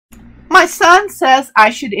My son says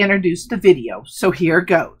I should introduce the video, so here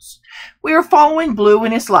goes. We are following Blue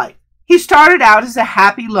in his life. He started out as a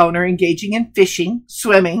happy loner engaging in fishing,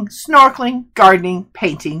 swimming, snorkeling, gardening,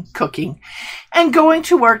 painting, cooking, and going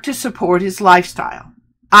to work to support his lifestyle.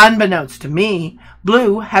 Unbeknownst to me,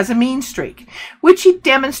 Blue has a mean streak, which he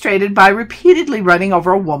demonstrated by repeatedly running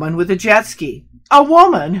over a woman with a jet ski, a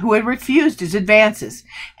woman who had refused his advances,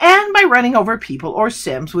 and by running over people or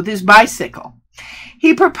Sims with his bicycle.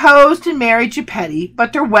 He proposed and married Geppetto,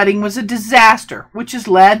 but their wedding was a disaster, which has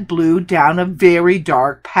led Blue down a very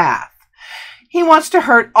dark path. He wants to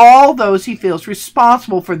hurt all those he feels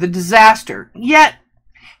responsible for the disaster, yet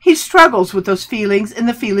he struggles with those feelings and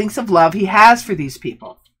the feelings of love he has for these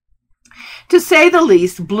people. To say the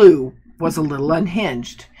least, Blue was a little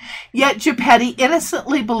unhinged, yet Geppetto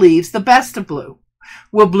innocently believes the best of Blue.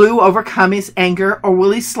 Will Blue overcome his anger, or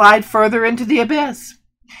will he slide further into the abyss?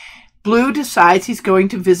 Blue decides he's going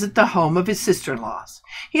to visit the home of his sister-in-laws.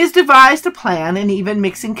 He has devised a plan and even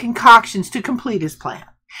mixing concoctions to complete his plan.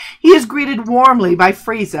 He is greeted warmly by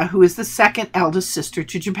Frieza, who is the second eldest sister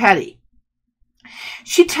to Geppetto.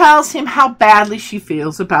 She tells him how badly she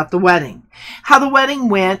feels about the wedding, how the wedding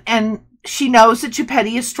went, and she knows that Geppetto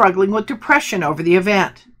is struggling with depression over the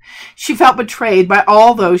event. She felt betrayed by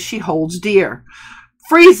all those she holds dear.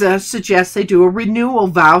 Frieza suggests they do a renewal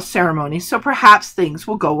vow ceremony so perhaps things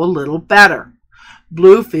will go a little better.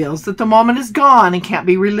 Blue feels that the moment is gone and can't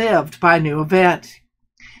be relived by a new event.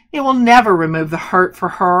 It will never remove the hurt for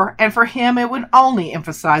her, and for him it would only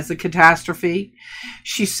emphasize the catastrophe.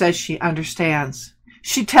 She says she understands.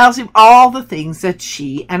 She tells him all the things that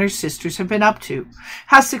she and her sisters have been up to,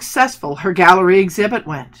 how successful her gallery exhibit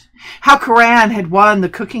went, how Kiara had won the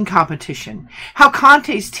cooking competition, how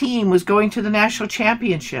Conte's team was going to the national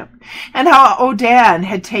championship, and how Odan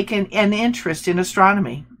had taken an interest in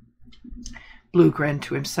astronomy. Blue grinned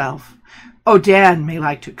to himself. Odan may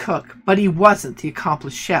like to cook, but he wasn't the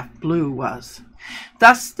accomplished chef Blue was.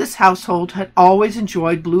 Thus, this household had always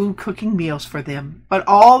enjoyed Blue cooking meals for them, but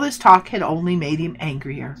all this talk had only made him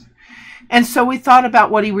angrier. And so he thought about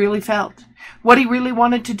what he really felt, what he really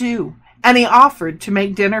wanted to do, and he offered to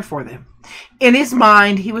make dinner for them. In his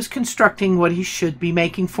mind, he was constructing what he should be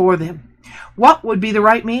making for them. What would be the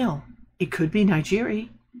right meal? It could be nigiri.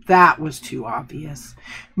 That was too obvious.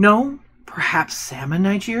 No, perhaps salmon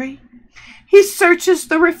nigiri? He searches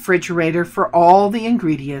the refrigerator for all the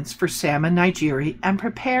ingredients for salmon nigiri and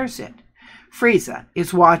prepares it. Frieza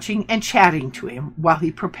is watching and chatting to him while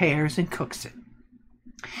he prepares and cooks it.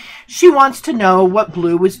 She wants to know what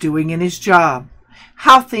Blue is doing in his job,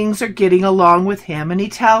 how things are getting along with him, and he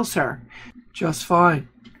tells her, "Just fine."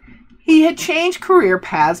 He had changed career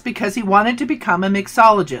paths because he wanted to become a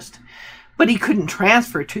mixologist, but he couldn't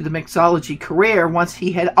transfer to the mixology career once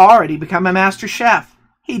he had already become a master chef.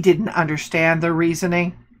 He didn't understand the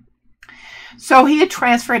reasoning. So he had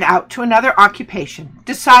transferred out to another occupation,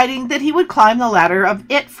 deciding that he would climb the ladder of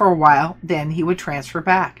it for a while, then he would transfer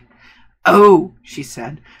back. "Oh," she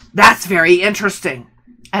said, "that's very interesting."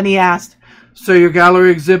 And he asked, "So your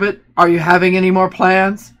gallery exhibit, are you having any more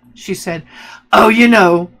plans?" She said, "Oh, you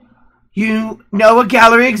know a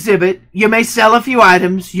gallery exhibit. You may sell a few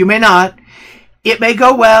items, you may not. It may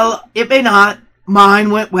go well, it may not. Mine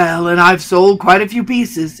went well, and I've sold quite a few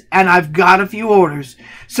pieces, and I've got a few orders,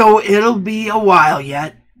 so it'll be a while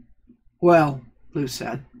yet." "Well," Blue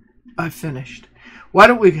said, "I've finished. Why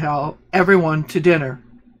don't we call everyone to dinner?"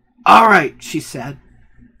 "All right," she said.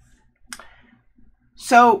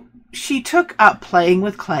 So she took up playing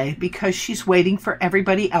with clay because she's waiting for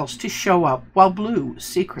everybody else to show up while Blue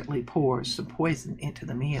secretly pours some poison into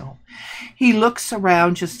the meal. He looks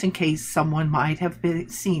around just in case someone might have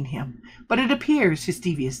seen him, but it appears his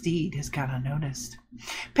devious deed has gone unnoticed.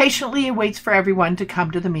 Patiently he waits for everyone to come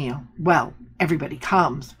to the meal. Well, everybody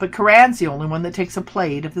comes, but Kiara's the only one that takes a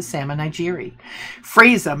plate of the salmon nigiri.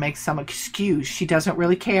 Frieza makes some excuse she doesn't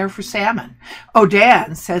really care for salmon.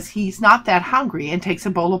 Odan says he's not that hungry and takes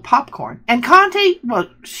a bowl of popcorn. And Conte, well,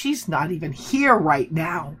 she's not even here right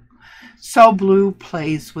now. So Blue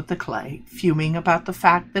plays with the clay, fuming about the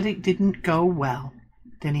fact that it didn't go well.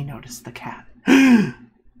 Then he noticed the cat.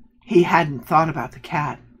 He hadn't thought about the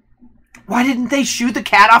cat. Why didn't they shoo the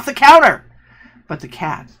cat off the counter? But the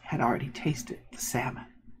cat had already tasted the salmon.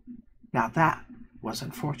 Now that was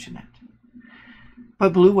unfortunate.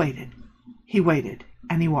 But Blue waited. He waited,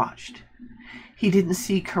 and he watched. He didn't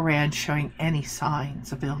see Kiara showing any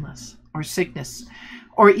signs of illness or sickness,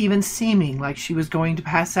 or even seeming like she was going to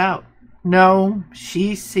pass out. No,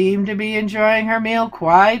 she seemed to be enjoying her meal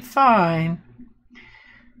quite fine.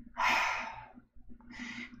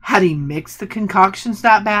 Had he mixed the concoctions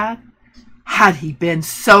that bad? Had he been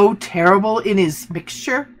so terrible in his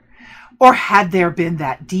mixture? Or had there been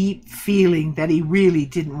that deep feeling that he really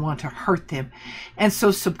didn't want to hurt them, and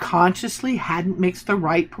so subconsciously hadn't mixed the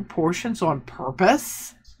right proportions on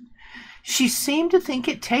purpose? She seemed to think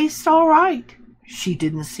it tastes all right. She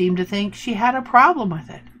didn't seem to think she had a problem with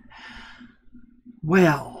it.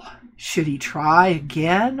 Well, should he try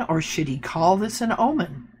again, or should he call this an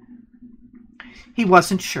omen? He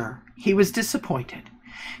wasn't sure. He was disappointed.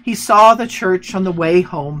 He saw the church on the way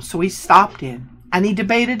home, so he stopped in, and he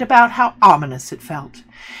debated about how ominous it felt,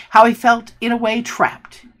 how he felt in a way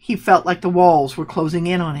trapped. He felt like the walls were closing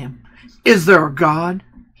in on him. Is there a God?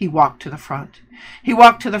 He walked to the front. He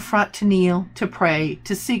walked to the front to kneel, to pray,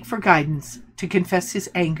 to seek for guidance, to confess his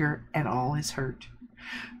anger and all his hurt.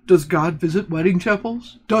 Does God visit wedding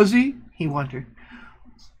chapels? Does he? He wondered.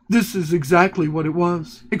 This is exactly what it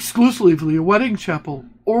was. Exclusively a wedding chapel.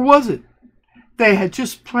 Or was it? They had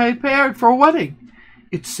just prepared for a wedding.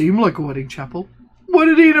 It seemed like a wedding chapel. What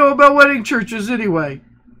did he know about wedding churches anyway?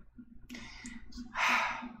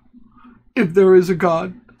 If there is a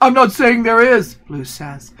God. I'm not saying there is, Blue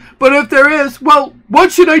says. But if there is, well,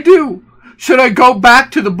 what should I do? Should I go back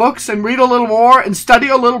to the books and read a little more and study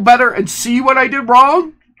a little better and see what I did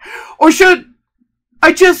wrong? Or should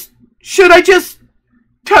I just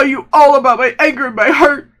tell you all about my anger and my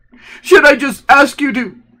hurt? Should I just ask you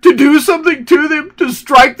to do something to them, to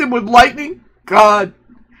strike them with lightning? God,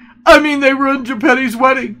 I mean, they ruined Geppetti's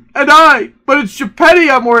wedding, but it's Geppetty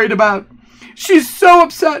I'm worried about. She's so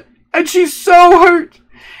upset, and she's so hurt,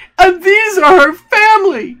 and these are her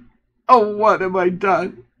family. Oh, what have I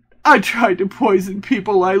done? I tried to poison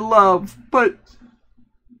people I love, but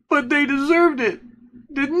they deserved it,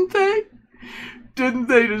 didn't they? Didn't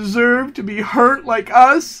they deserve to be hurt like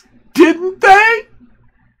us? Didn't they?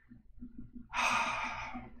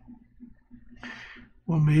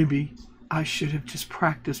 Well, maybe I should have just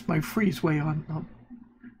practiced my freeze way on them.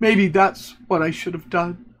 Maybe that's what I should have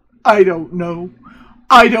done. I don't know.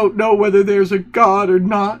 I don't know whether there's a God or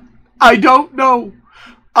not. I don't know.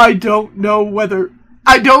 I don't know whether...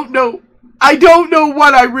 I don't know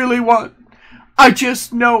what I really want. I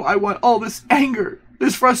just know I want all this anger,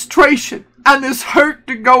 this frustration, and this hurt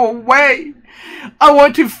to go away. I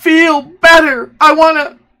want to feel better. I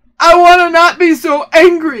want to not be so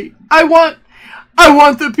angry. I want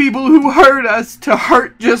the people who hurt us to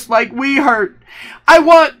hurt just like we hurt. I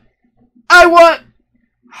want...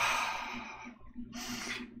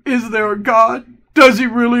 Is there a God? Does he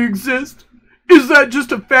really exist? Is that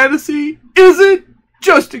just a fantasy? Is it?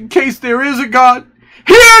 Just in case there is a God.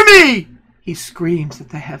 Hear me! He screams at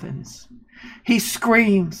the heavens. He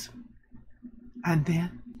screams. And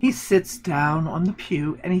then he sits down on the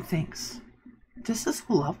pew and he thinks, this is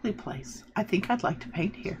a lovely place. I think I'd like to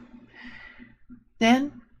paint here.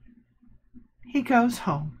 Then he goes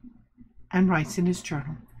home and writes in his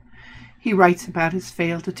journal. He writes about his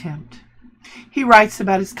failed attempt. He writes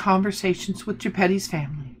about his conversations with Geppetti's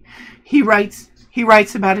family. He writes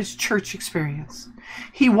about his church experience.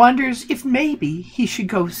 He wonders if maybe he should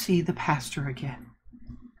go see the pastor again.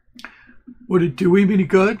 Would it do him any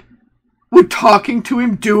good? Would talking to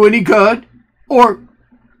him do any good? Or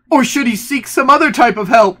should he seek some other type of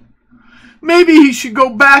help? Maybe he should go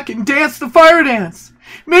back and dance the fire dance.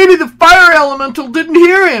 Maybe the fire elemental didn't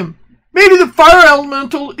hear him. Maybe the fire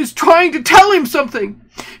elemental is trying to tell him something.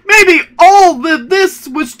 Maybe all this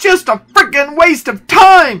was just a frickin' waste of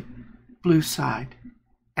time. Blue sighed,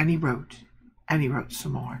 and he wrote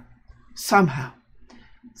some more. Somehow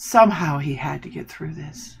he had to get through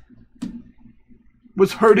this.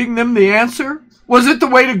 Was hurting them the answer? Was it the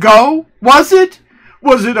way to go? Was it?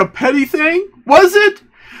 Was it a petty thing? Was it?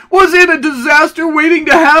 Was it a disaster waiting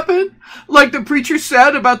to happen? Like the preacher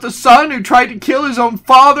said about the son who tried to kill his own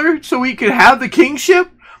father so he could have the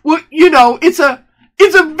kingship? Well, you know, it's a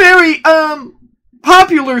very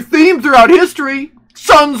popular theme throughout history.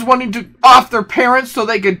 Sons wanting to off their parents so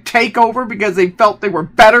they could take over because they felt they were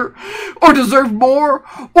better or deserved more,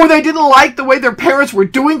 or they didn't like the way their parents were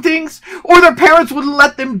doing things, or their parents wouldn't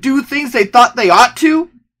let them do things they thought they ought to.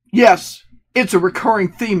 Yes, it's a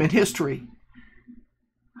recurring theme in history.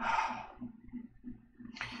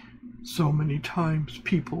 So many times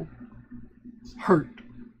people hurt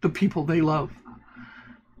the people they love.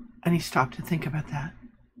 And he stopped to think about that.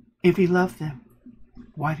 If he loved them,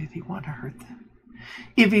 why did he want to hurt them?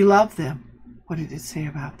 If he loved them, what did it say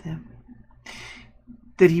about them?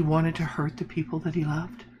 That he wanted to hurt the people that he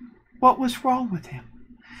loved? What was wrong with him?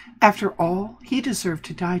 After all, he deserved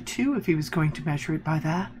to die too if he was going to measure it by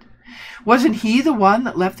that. Wasn't he the one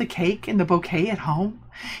that left the cake and the bouquet at home,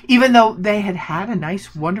 even though they had had a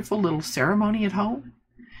nice, wonderful little ceremony at home?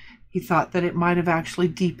 He thought that it might have actually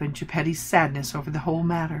deepened Geppetti's sadness over the whole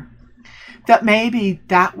matter. That maybe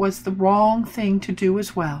that was the wrong thing to do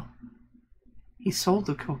as well. He sold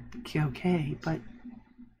the bouquet, but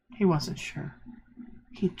he wasn't sure.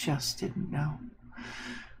 He just didn't know.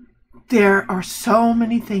 There are so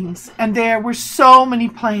many things, and there were so many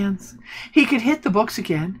plans. He could hit the books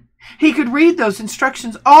again. He could read those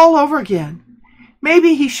instructions all over again.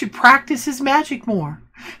 Maybe he should practice his magic more.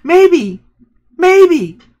 Maybe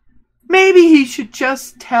he should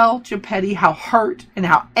just tell Geppetto how hurt and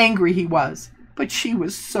how angry he was. But she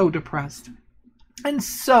was so depressed and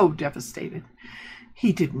so devastated.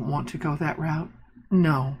 He didn't want to go that route.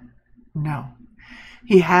 No.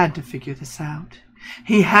 He had to figure this out.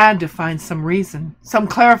 He had to find some reason, some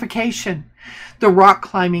clarification. The rock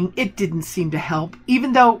climbing, it didn't seem to help,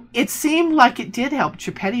 even though it seemed like it did help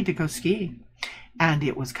Geppetto to go skiing. And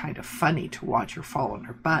it was kind of funny to watch her fall on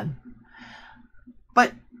her bun.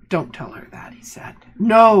 But don't tell her that, he said.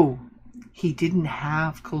 No, he didn't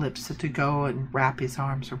have Calypso to go and wrap his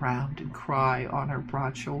arms around and cry on her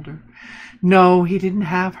broad shoulder. No, he didn't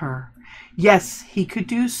have her. Yes, he could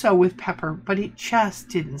do so with Pepper, but it just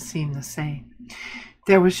didn't seem the same.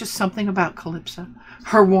 There was just something about Calypso,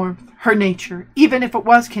 her warmth, her nature, even if it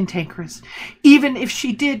was cantankerous, even if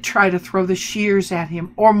she did try to throw the shears at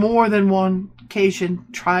him, or more than one occasion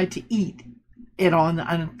tried to eat it on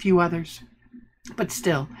a few others. But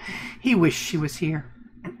still, he wished she was here.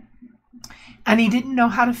 And he didn't know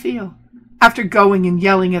how to feel. After going and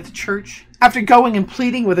yelling at the church, after going and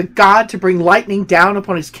pleading with a god to bring lightning down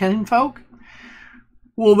upon his kinfolk.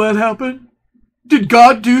 Will that happen? Did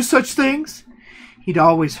God do such things? He'd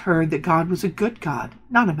always heard that God was a good God,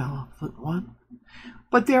 not a malevolent one.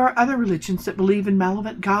 But there are other religions that believe in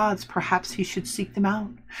malevolent gods. Perhaps he should seek them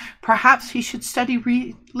out. Perhaps he should study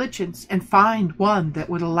religions and find one that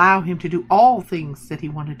would allow him to do all things that he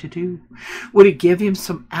wanted to do. Would it give him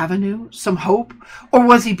some avenue, some hope? Or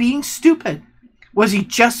was he being stupid? Was he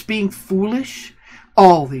just being foolish?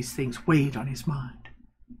 All these things weighed on his mind.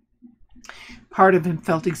 Part of him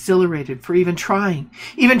felt exhilarated for even trying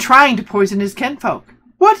to poison his kinfolk.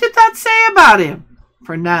 What did that say about him?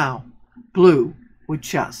 For now, Blue would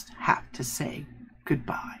just have to say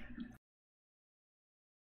goodbye.